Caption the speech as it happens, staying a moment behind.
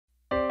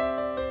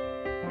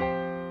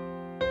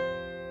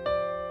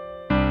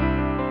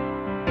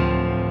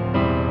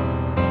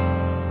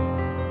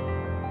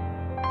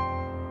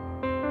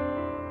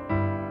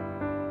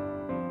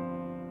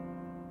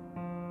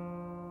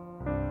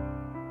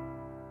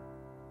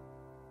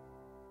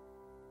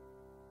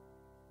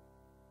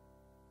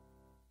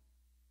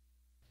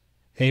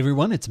Hey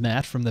everyone, it's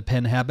Matt from the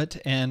Pen Habit,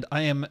 and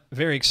I am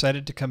very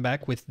excited to come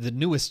back with the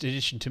newest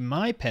addition to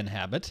my pen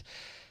habit,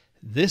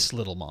 this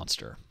little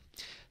monster.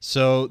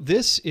 So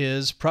this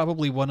is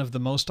probably one of the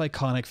most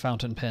iconic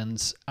fountain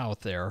pens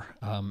out there.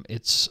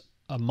 It's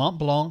a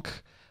Montblanc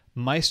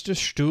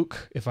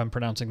Meisterstuck, if I'm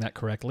pronouncing that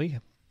correctly.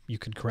 You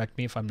can correct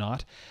me if I'm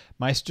not.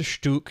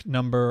 Meisterstuck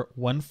number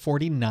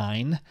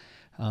 149.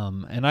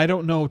 And I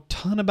don't know a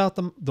ton about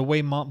the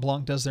way Mont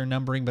Blanc does their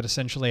numbering, but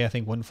essentially I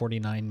think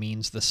 149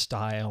 means the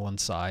style and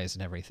size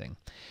and everything.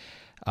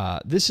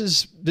 This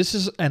is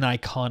an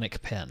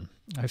iconic pen.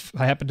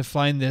 I happened to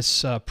find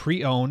this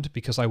pre-owned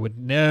because I would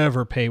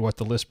never pay what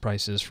the list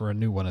price is for a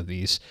new one of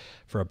these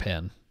for a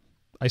pen.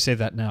 I say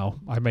that now.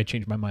 I might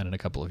change my mind in a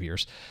couple of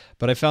years.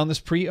 But I found this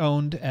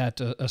pre-owned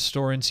at a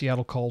store in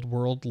Seattle called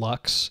World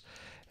Luxe,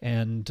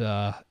 and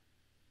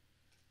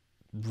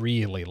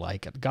really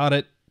like it. Got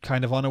it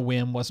kind of on a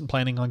whim, wasn't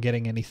planning on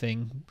getting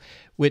anything,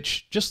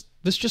 this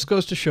just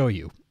goes to show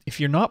you, if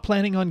you're not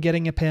planning on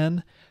getting a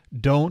pen,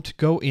 don't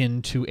go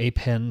into a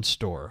pen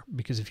store,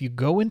 because if you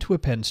go into a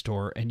pen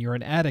store and you're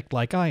an addict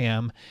like I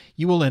am,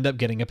 you will end up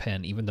getting a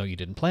pen even though you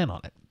didn't plan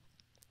on it.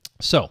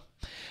 So,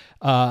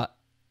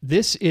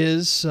 this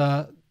is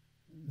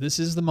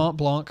the Mont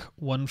Blanc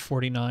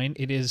 149.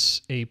 It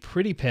is a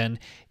pretty pen.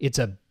 It's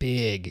a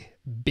big,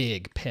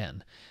 big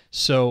pen.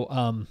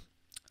 So,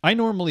 I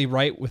normally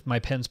write with my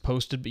pens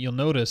posted, but you'll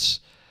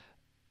notice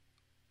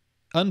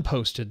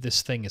unposted,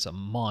 this thing is a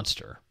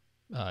monster.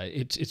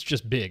 It's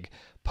just big.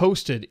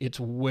 Posted, it's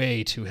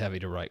way too heavy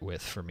to write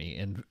with for me,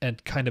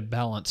 and kind of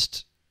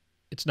balanced.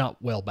 It's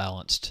not well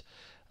balanced.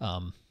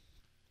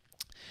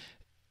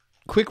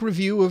 Quick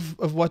review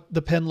of what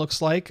the pen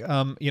looks like.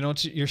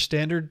 It's your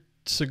standard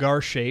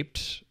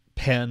cigar-shaped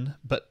pen,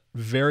 but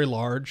very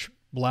large,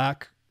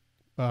 black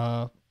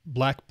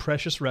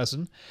precious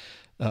resin.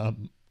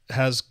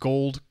 Has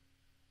gold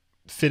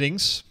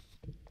fittings,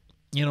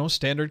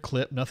 standard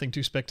clip, nothing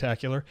too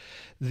spectacular.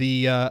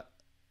 The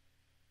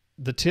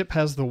tip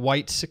has the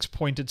white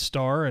 6-pointed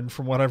star, and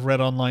from what I've read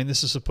online,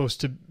 this is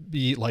supposed to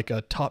be like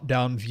a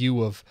top-down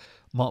view of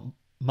Mont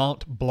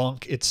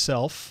Blanc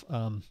itself.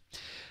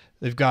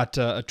 They've got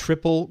a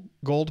triple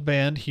gold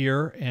band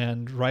here,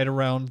 and right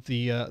around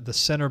the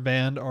center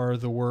band are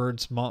the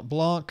words Mont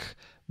Blanc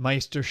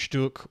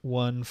Meisterstuck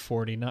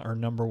 149, or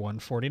number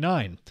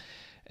 149.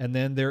 And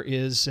then there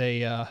is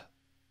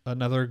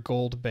another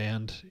gold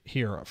band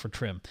here for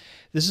trim.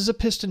 This is a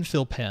piston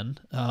fill pen,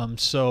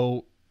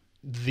 so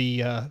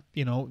the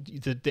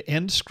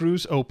end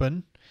screws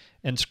open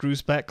and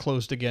screws back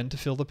closed again to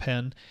fill the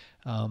pen.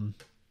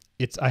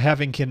 I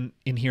have ink in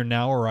here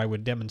now, or I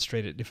would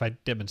demonstrate it. If I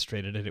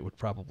demonstrated it, it would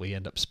probably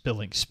end up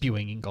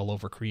spewing ink all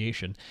over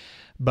creation.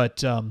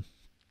 But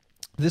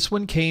this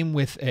one came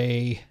with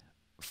a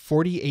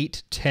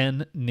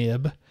 4810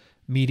 nib.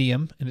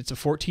 Medium, and it's a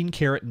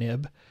 14-karat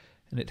nib,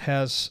 and it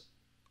has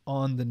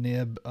on the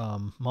nib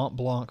Mont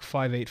Blanc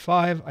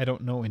 585. I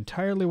don't know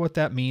entirely what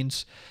that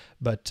means,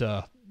 but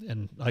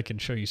and I can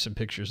show you some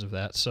pictures of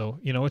that. So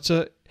it's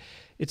a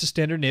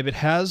standard nib. It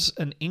has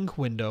an ink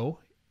window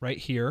right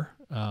here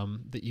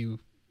that you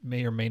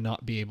may or may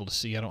not be able to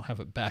see. I don't have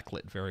it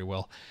backlit very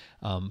well,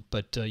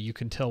 but you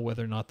can tell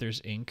whether or not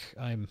there's ink.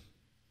 I'm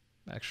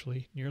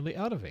actually nearly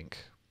out of ink,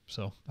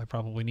 so I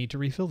probably need to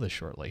refill this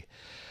shortly.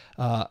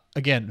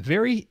 Again,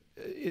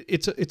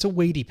 it's a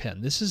weighty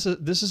pen. This is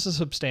a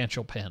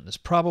substantial pen.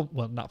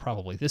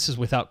 This is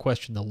without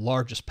question the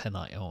largest pen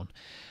I own.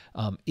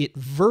 It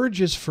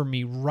verges for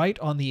me right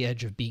on the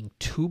edge of being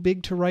too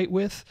big to write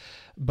with,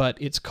 but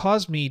it's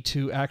caused me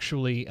to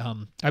actually,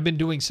 I've been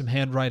doing some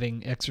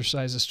handwriting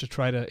exercises to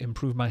try to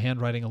improve my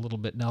handwriting a little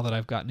bit now that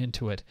I've gotten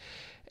into it.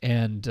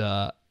 And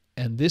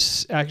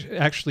this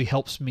actually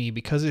helps me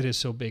because it is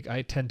so big.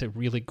 I tend to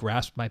really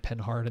grasp my pen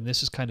hard, and this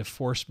has kind of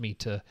forced me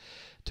to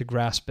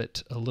grasp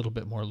it a little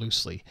bit more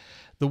loosely.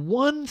 The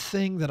one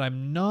thing that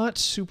I'm not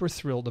super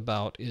thrilled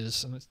about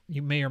is, and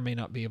you may or may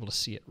not be able to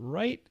see it,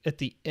 right at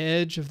the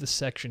edge of the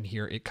section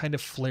here, it kind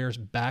of flares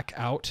back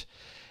out.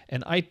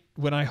 And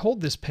when I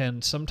hold this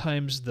pen,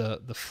 sometimes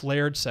the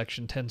flared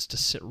section tends to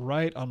sit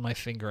right on my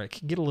finger. It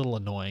can get a little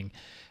annoying.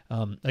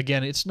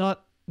 Again, it's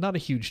not a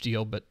huge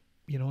deal, but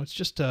it's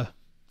just a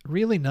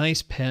really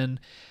nice pen.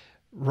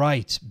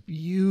 Writes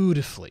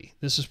beautifully.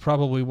 This is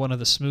probably one of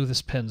the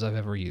smoothest pens I've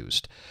ever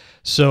used.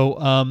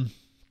 So,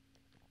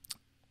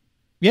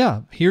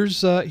 yeah,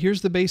 here's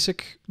the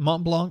basic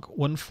Mont Blanc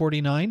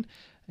 149,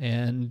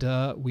 and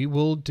we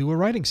will do a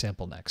writing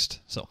sample next.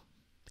 So,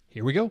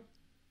 here we go.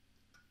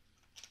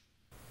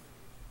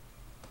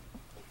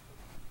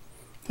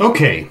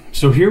 Okay,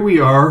 so here we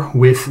are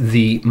with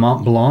the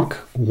Mont Blanc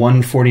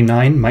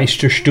 149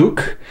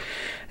 Meisterstuck,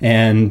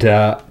 and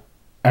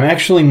I'm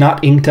actually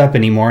not inked up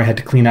anymore. I had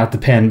to clean out the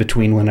pen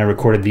between when I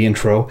recorded the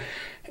intro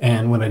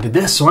and when I did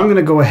this. So I'm going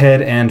to go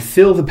ahead and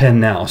fill the pen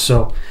now.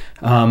 So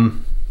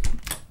I'm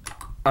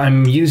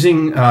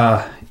using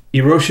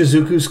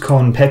Iroshizuku's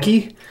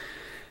Konpeki.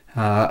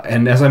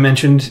 And as I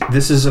mentioned,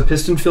 this is a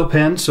piston fill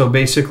pen. So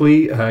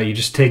basically you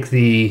just take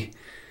the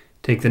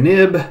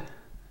nib,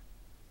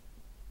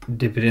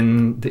 dip it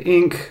in the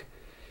ink,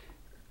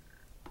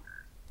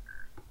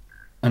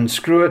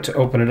 unscrew it to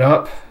open it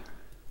up,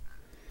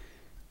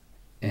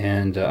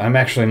 and I'm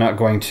actually not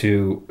going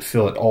to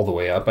fill it all the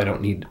way up. I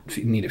don't need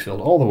it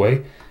filled all the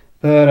way,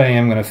 but I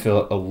am going to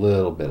fill it a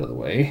little bit of the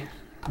way,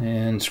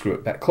 and screw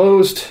it back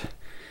closed.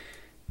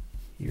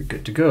 You're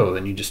good to go.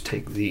 Then you just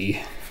take the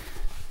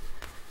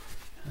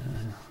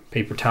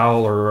paper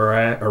towel or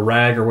a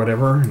rag or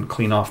whatever and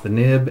clean off the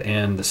nib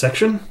and the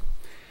section,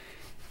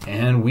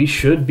 and we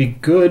should be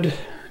good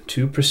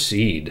to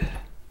proceed.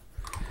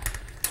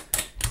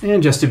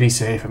 And just to be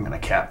safe, I'm going to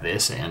cap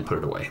this and put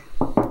it away.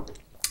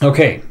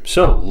 Okay,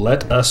 so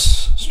let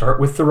us start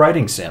with the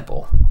writing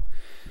sample.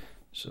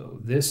 So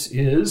this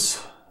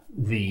is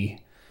the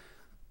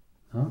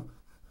Mont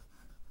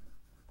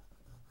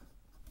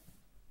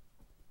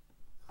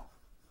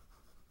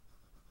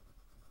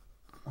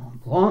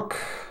Blanc.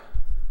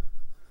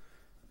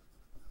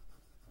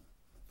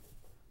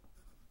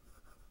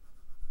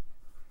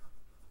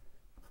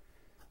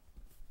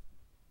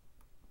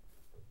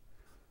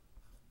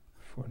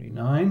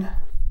 $49,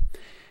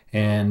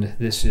 and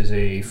this is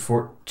a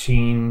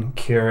 14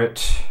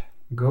 karat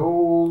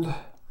gold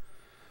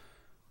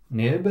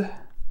nib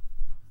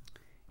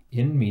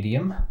in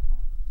medium.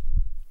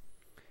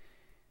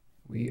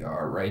 We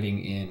are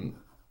writing in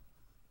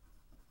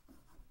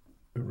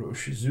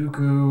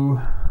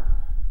Iroshizuku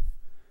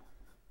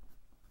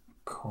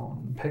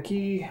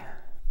Konpeki,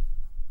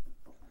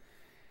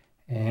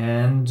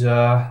 and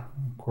of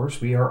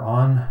course we are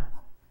on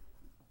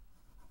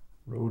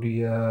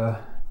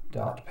Rhodia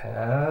dot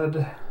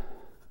pad,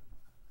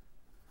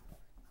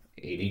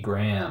 80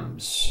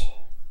 grams.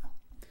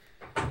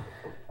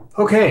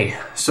 Okay,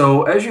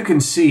 so as you can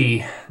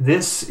see,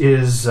 this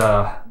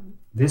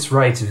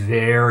writes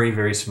very,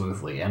 very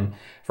smoothly, and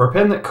for a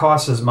pen that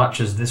costs as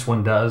much as this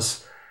one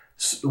does,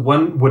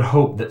 one would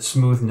hope that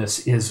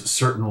smoothness is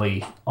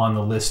certainly on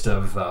the list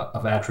of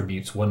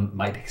attributes one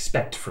might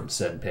expect from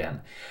said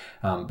pen.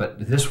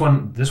 But this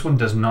one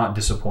does not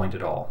disappoint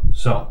at all.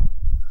 So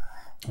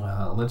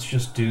let's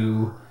just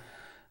do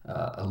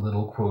a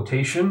little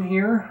quotation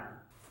here.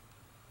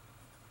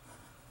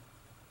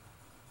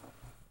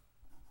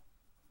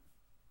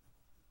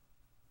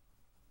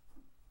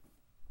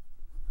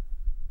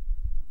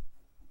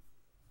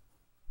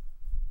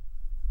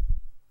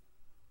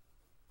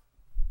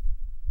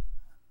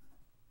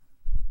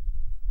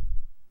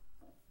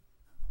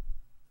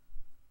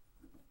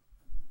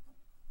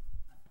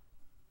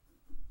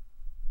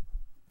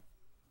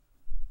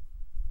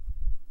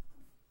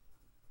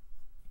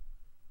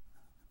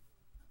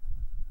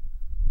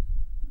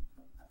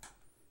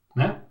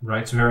 Yeah,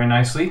 writes very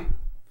nicely.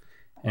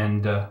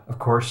 And of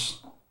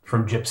course,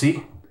 from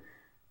Gypsy.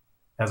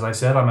 As I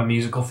said, I'm a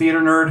musical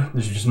theater nerd.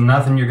 There's just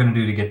nothing you're going to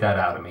do to get that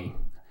out of me.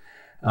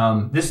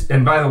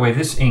 And by the way,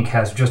 this ink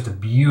has just a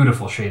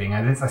beautiful shading.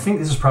 I think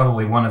this is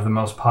probably one of the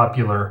most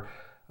popular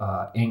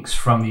inks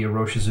from the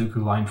Iroshizuku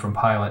line from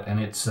Pilot,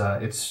 and it's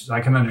I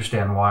can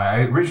understand why. I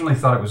originally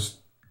thought it was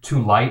too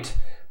light,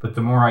 but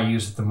the more I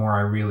use it, the more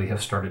I really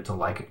have started to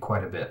like it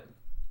quite a bit.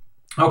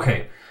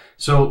 Okay.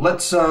 So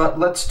let's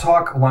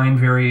talk line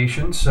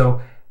variation.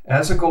 So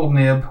as a gold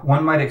nib,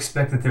 one might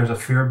expect that there's a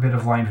fair bit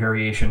of line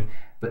variation,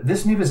 but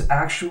this nib is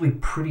actually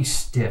pretty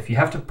stiff. You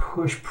have to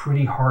push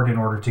pretty hard in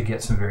order to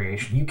get some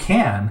variation. You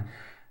can,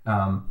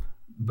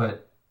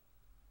 but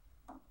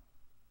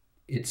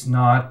it's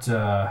not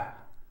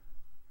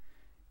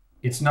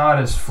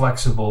as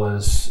flexible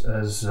as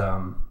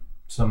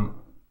some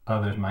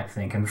others might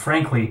think. And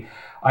frankly,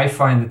 I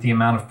find that the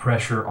amount of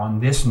pressure on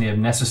this nib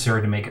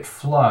necessary to make it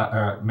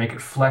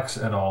flex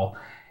at all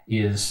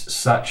is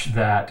such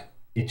that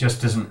it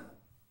just doesn't.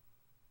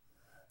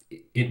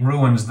 It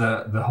ruins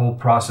the whole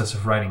process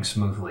of writing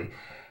smoothly.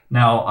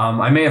 Now,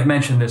 I may have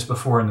mentioned this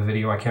before in the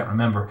video. I can't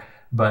remember,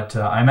 but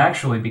I'm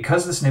actually,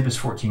 because this nib is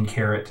 14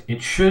 karat,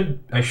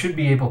 I should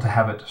be able to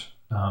have it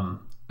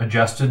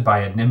adjusted by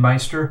a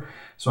nibmeister.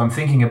 So I'm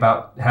thinking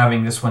about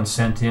having this one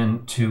sent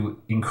in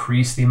to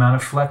increase the amount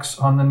of flex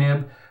on the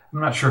nib. I'm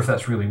not sure if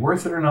that's really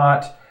worth it or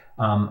not.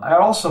 I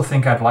also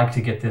think I'd like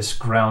to get this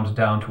ground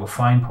down to a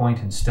fine point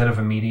instead of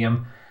a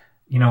medium.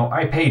 You know,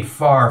 I paid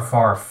far,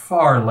 far,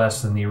 far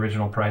less than the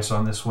original price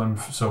on this one.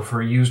 So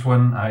for a used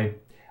one, I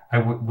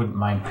wouldn't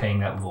mind paying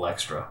that little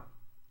extra.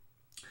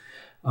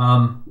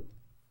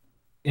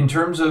 In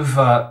terms of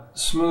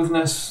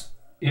smoothness,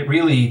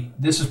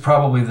 this is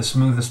probably the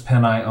smoothest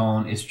pen I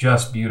own. It's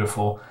just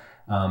beautiful.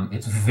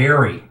 It's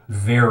very,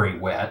 very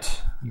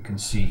wet. You can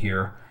see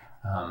here.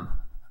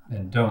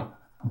 And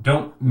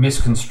don't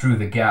misconstrue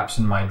the gaps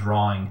in my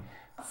drawing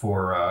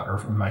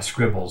or my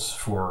scribbles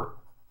for,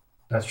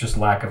 that's just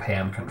lack of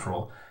hand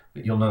control.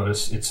 But you'll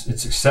notice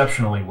it's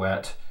exceptionally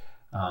wet.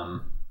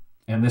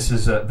 And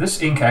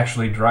this ink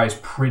actually dries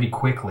pretty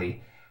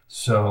quickly.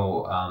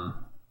 So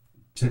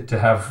to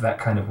have that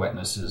kind of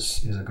wetness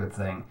is a good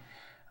thing.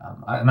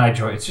 And I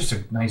enjoy it. It's just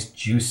a nice,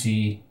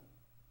 juicy,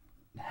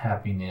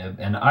 happy nib.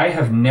 And I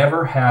have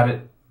never had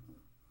it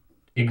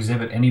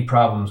exhibit any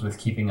problems with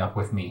keeping up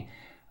with me.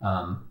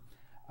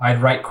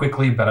 I'd write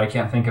quickly, but I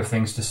can't think of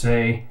things to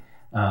say.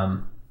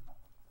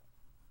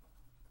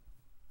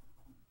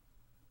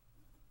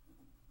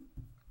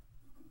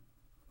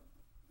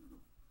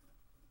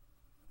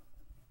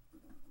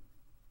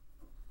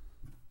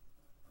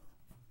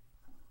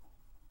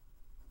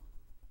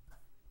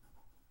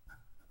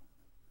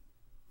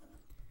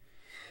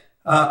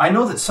 I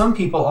know that some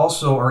people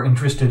also are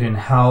interested in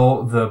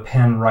how the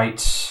pen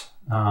writes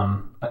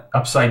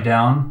upside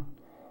down.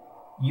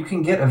 You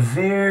can get a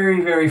very,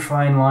 very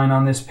fine line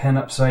on this pen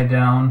upside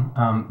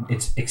down.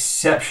 It's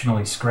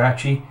exceptionally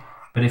scratchy,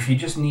 but if you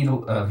just need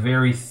a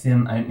very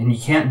thin, and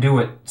you can't do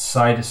it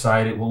side to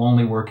side, it will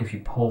only work if you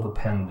pull the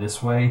pen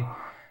this way.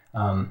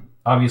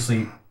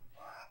 Obviously,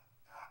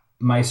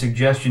 my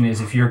suggestion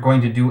is if you're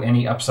going to do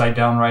any upside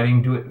down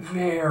writing, do it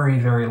very,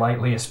 very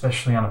lightly,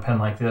 especially on a pen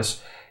like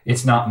this.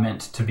 It's not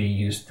meant to be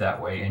used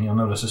that way, and you'll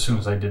notice as soon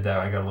as I did that,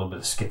 I got a little bit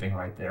of skipping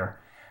right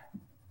there.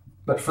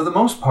 But for the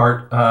most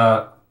part,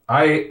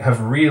 I have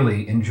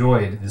really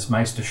enjoyed this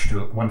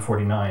Meisterstuck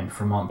 149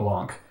 from Mont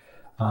Blanc.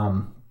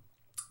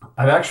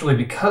 I've actually,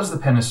 because the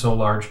pen is so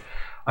large,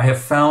 I have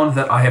found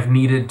that I have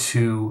needed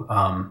to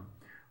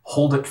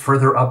hold it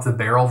further up the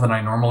barrel than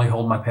I normally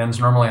hold my pens.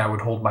 Normally I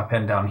would hold my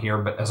pen down here,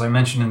 but as I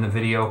mentioned in the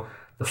video,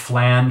 the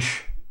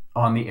flange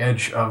on the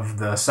edge of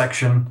the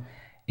section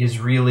is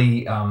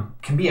really,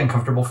 can be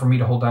uncomfortable for me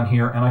to hold down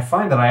here, and I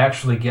find that I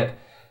actually get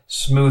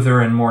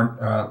smoother and more,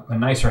 a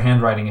nicer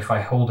handwriting if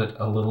I hold it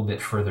a little bit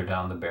further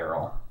down the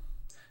barrel.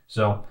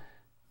 So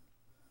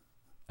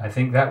I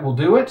think that will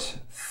do it.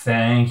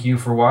 Thank you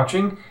for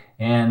watching,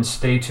 and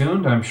stay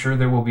tuned. I'm sure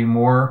there will be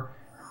more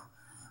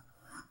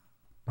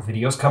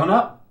videos coming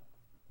up.